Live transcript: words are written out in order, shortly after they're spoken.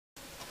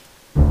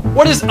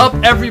What is up,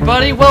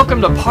 everybody?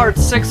 Welcome to part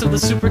 6 of the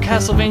Super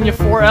Castlevania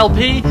 4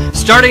 LP.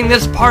 Starting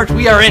this part,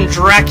 we are in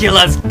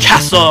Dracula's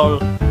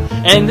castle.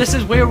 And this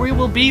is where we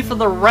will be for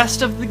the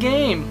rest of the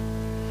game.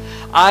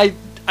 I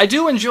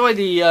do enjoy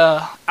the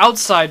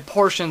outside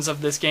portions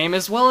of this game,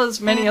 as well as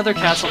many other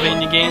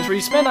Castlevania games where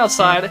you spend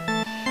outside.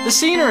 The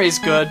scenery is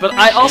good, but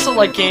I also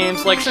like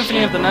games like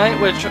Symphony of the Night,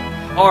 which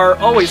are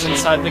always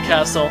inside the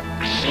castle.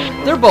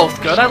 They're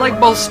both good. I like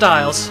both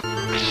styles.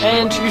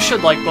 And you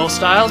should like both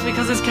styles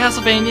because it's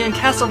Castlevania, and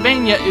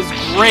Castlevania is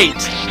great.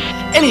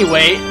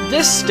 Anyway,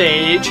 this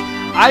stage,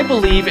 I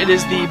believe it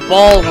is the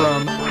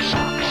ballroom.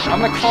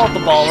 I'm going to call it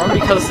the ballroom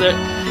because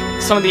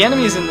some of the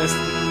enemies in this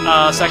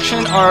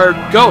section are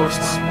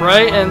ghosts,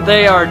 right? And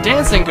they are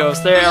dancing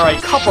ghosts. They are a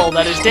couple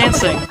that is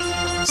dancing.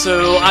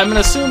 So I'm going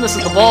to assume this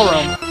is the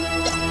ballroom.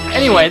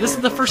 Anyway, this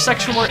is the first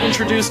section we're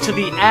introduced to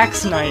the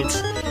Axe Knights.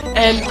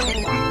 And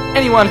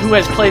anyone who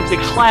has played the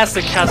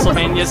classic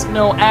Castlevanias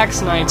know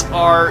Axe Knights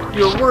are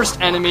your worst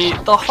enemy,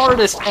 the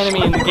hardest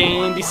enemy in the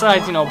game,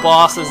 besides, you know,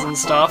 bosses and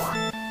stuff.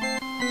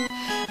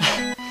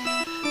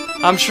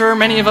 I'm sure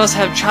many of us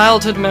have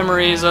childhood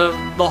memories of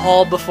the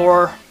hall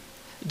before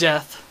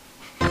death.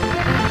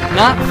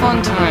 Not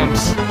fun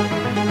times.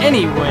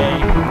 Anyway,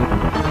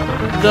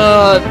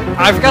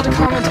 I forgot to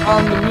comment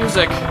on the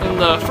music in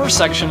the first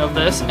section of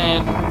this,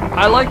 and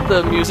I like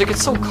the music.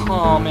 It's so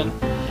calm, and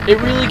it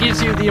really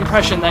gives you the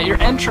impression that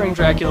you're entering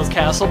Dracula's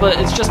castle, but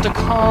it's just a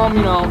calm,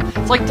 you know,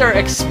 it's like they're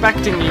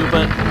expecting you,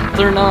 but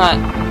they're not,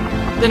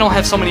 they don't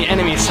have so many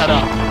enemies set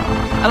up.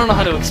 I don't know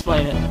how to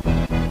explain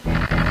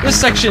it. This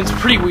section's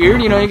pretty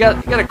weird, you know, you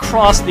gotta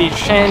cross these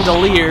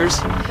chandeliers,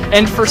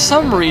 and for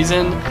some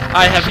reason,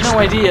 I have no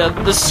idea,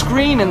 the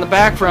screen in the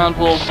background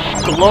will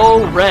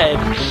glow red.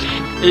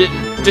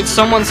 Did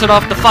someone set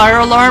off the fire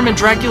alarm in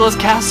Dracula's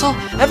castle?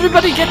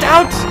 Everybody get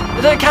out!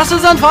 The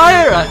castle's on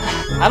fire!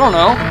 I don't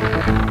know.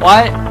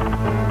 Why?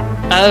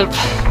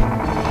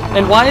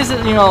 And why is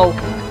it, you know,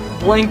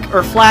 blink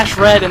or flash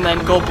red and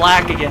then go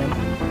black again?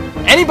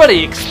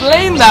 Anybody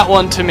explain that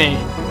one to me?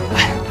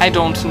 I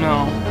don't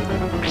know.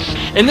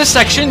 In this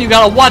section, you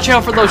gotta watch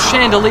out for those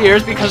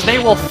chandeliers because they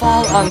will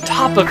fall on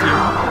top of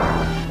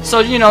you. So,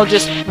 you know,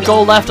 just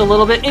go left a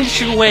little bit,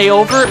 inch your way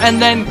over,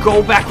 and then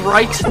go back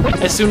right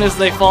as soon as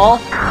they fall.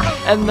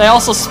 And they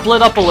also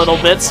split up a little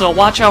bit, so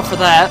watch out for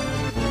that.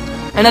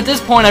 And at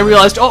this point, I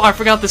realized, oh, I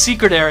forgot the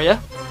secret area.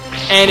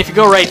 And if you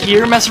go right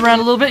here, mess around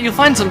a little bit, you'll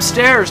find some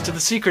stairs to the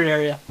secret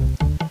area.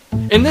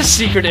 In this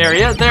secret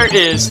area, there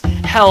is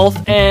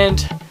health,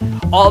 and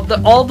all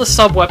the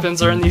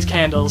sub-weapons are in these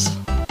candles.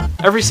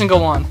 Every single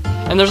one.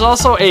 And there's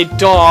also a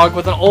dog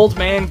with an old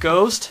man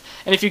ghost,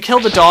 and if you kill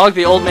the dog,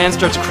 the old man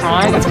starts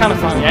crying. It's kind of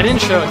funny. I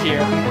didn't show it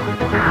here.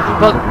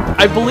 But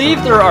I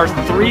believe there are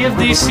 3 of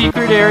these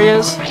secret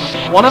areas.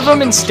 One of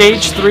them in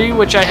stage 3,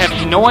 which I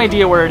have no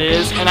idea where it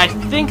is, and I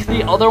think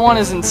the other one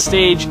is in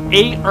stage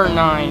 8 or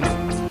 9.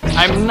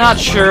 I'm not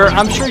sure.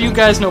 I'm sure you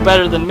guys know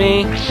better than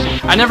me.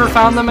 I never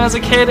found them as a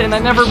kid, and I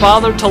never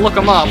bothered to look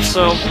them up,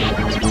 so...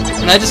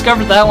 And I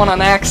discovered that one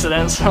on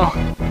accident, so...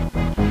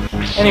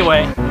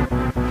 Anyway.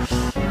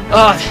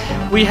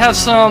 We have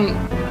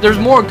some... There's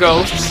more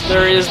ghosts.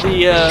 There is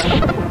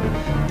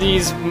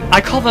these...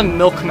 I call them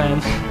Milkmen,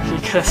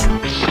 because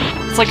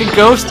it's like a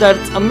ghost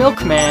that's a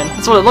milkman.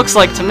 That's what it looks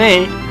like to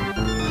me.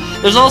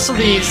 There's also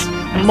these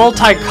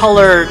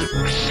multicolored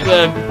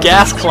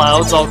gas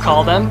clouds, I'll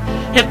call them.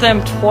 Hit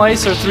them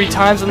twice or 3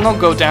 times and they'll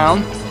go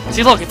down.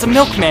 See, look, it's a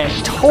milkman.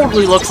 It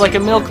totally looks like a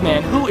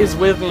milkman. Who is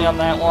with me on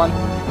that one?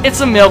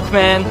 It's a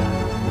milkman.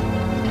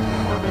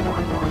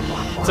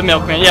 It's a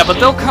milkman, yeah, but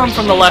they'll come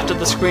from the left of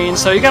the screen,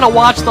 so you gotta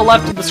watch the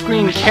left of the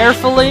screen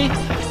carefully,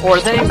 or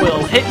they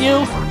will hit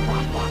you.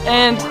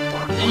 And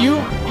you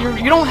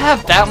don't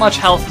have that much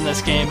health in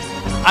this game.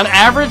 On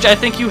average, I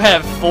think you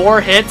have 4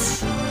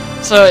 hits,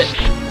 so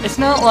it's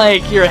not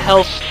like your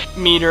health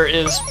meter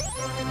is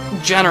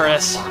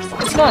generous.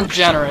 It's not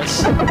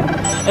generous.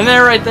 And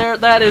there, right there,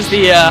 that is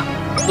the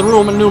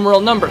Roman numeral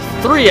number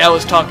 3 I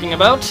was talking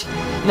about.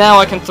 Now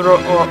I can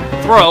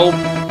throw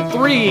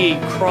 3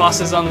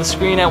 crosses on the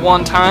screen at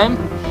one time,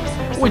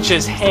 which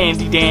is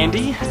handy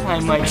dandy, I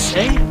might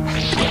say.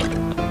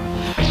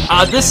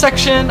 This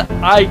section,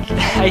 I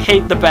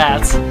hate the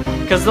bats,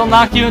 because they'll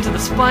knock you into the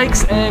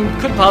spikes and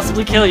could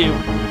possibly kill you.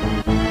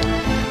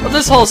 But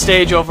this whole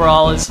stage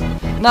overall is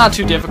not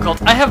too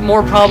difficult. I have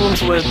more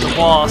problems with the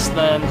boss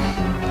than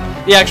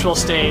the actual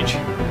stage.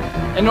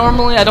 And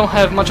normally I don't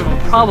have much of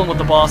a problem with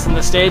the boss in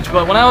this stage,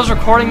 but when I was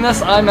recording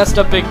this, I messed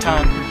up big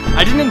time.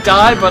 I didn't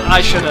die, but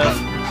I should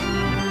have.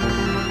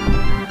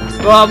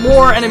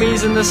 More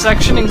enemies in this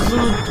section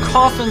include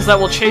coffins that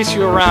will chase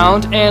you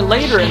around, and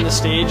later in the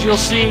stage you'll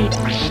see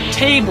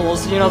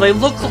tables. You know, they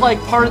look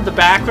like part of the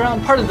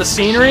background, part of the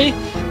scenery,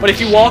 but if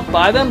you walk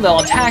by them, they'll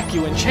attack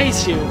you and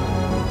chase you.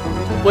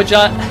 Which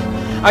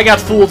I got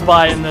fooled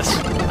by in this.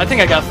 I think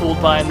I got fooled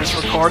by in this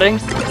recording.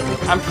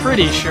 I'm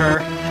pretty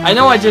sure. I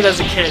know I did as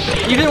a kid.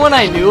 Even when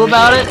I knew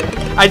about it,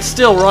 I'd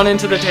still run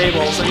into the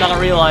tables and not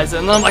realize it.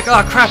 And then I'm like,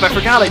 oh crap, I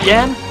forgot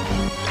again?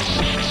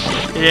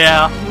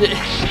 Yeah.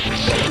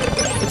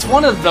 It's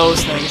one of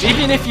those things.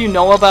 Even if you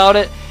know about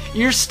it,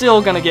 you're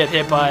still gonna get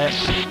hit by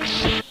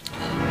it.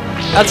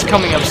 That's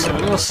coming up soon,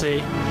 you'll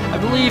see. I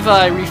believe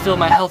I refilled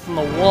my health on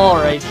the wall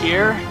right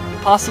here,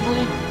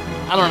 possibly?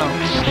 I don't know.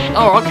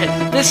 Oh, okay.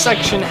 This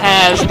section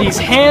has these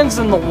hands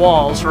in the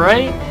walls,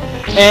 right?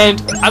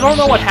 And I don't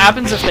know what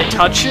happens if they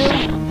touch you,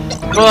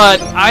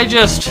 but I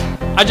just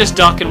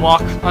duck and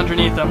walk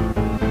underneath them.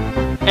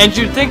 And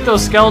you'd think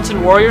those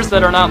skeleton warriors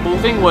that are not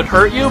moving would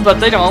hurt you, but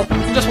they don't.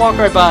 You just walk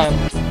right by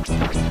them.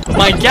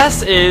 My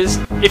guess is,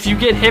 if you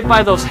get hit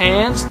by those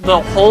hands,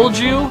 they'll hold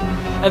you,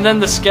 and then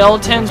the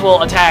skeletons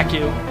will attack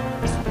you.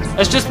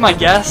 That's just my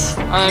guess.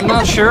 I'm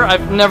not sure.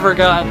 I've never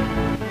gotten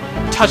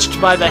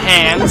touched by the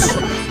hands.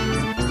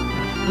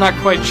 Not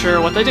quite sure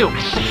what they do.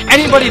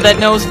 Anybody that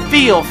knows,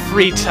 feel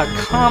free to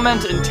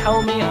comment and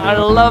tell me. I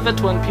love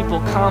it when people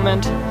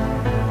comment.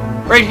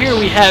 Right here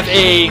we have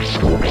a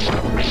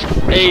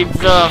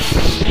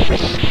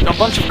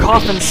bunch of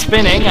coffins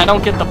spinning. I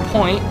don't get the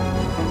point.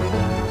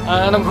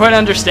 I don't quite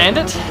understand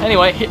it.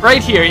 Anyway,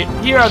 right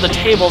here are the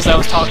tables I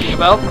was talking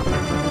about.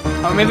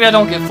 Or maybe I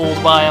don't get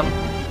fooled by them.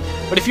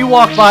 But if you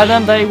walk by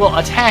them, they will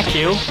attack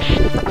you.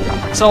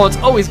 So it's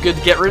always good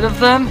to get rid of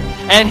them.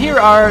 And here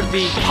are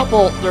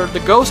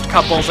the ghost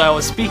couples I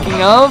was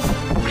speaking of.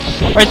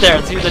 Right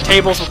there, see, the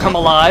tables will come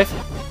alive.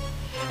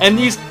 And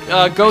these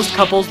ghost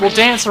couples will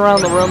dance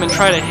around the room and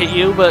try to hit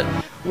you, but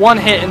one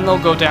hit and they'll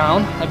go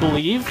down, I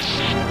believe.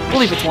 I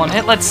believe it's one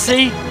hit. Let's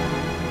see.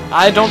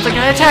 I don't think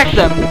I attacked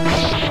them.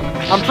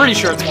 I'm pretty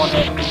sure it's one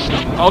hit.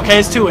 Okay,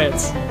 it's 2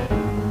 hits.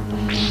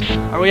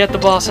 Are we at the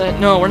boss yet?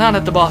 No, we're not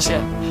at the boss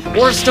yet.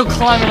 We're still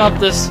climbing up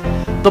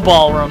the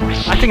ballroom.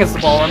 I think it's the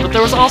ballroom, but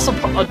there was also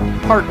a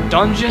part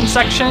dungeon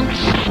section,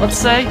 let's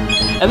say.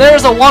 And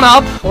there's a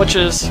 1-up, which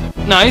is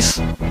nice.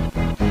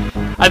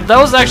 That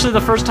was actually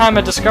the first time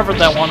I discovered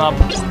that 1-up.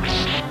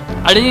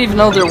 I didn't even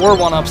know there were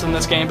 1-ups in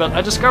this game, but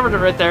I discovered it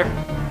right there.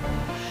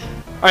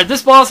 Alright,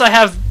 this boss I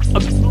have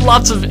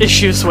lots of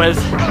issues with.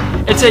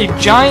 It's a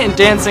giant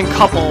dancing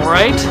couple,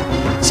 right?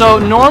 So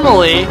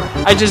normally,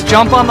 I just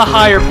jump on the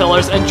higher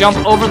pillars and jump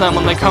over them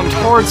when they come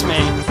towards me,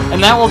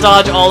 and that will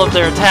dodge all of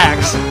their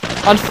attacks.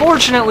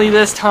 Unfortunately,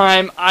 this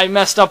time, I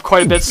messed up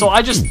quite a bit, so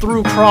I just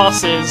threw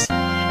crosses,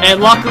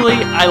 and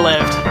luckily, I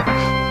lived.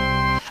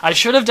 I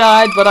should have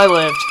died, but I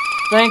lived.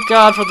 Thank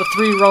God for the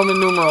 3 Roman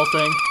numeral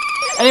thing.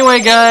 Anyway,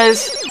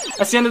 guys,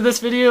 that's the end of this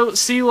video.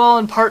 See you all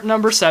in part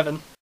number 7.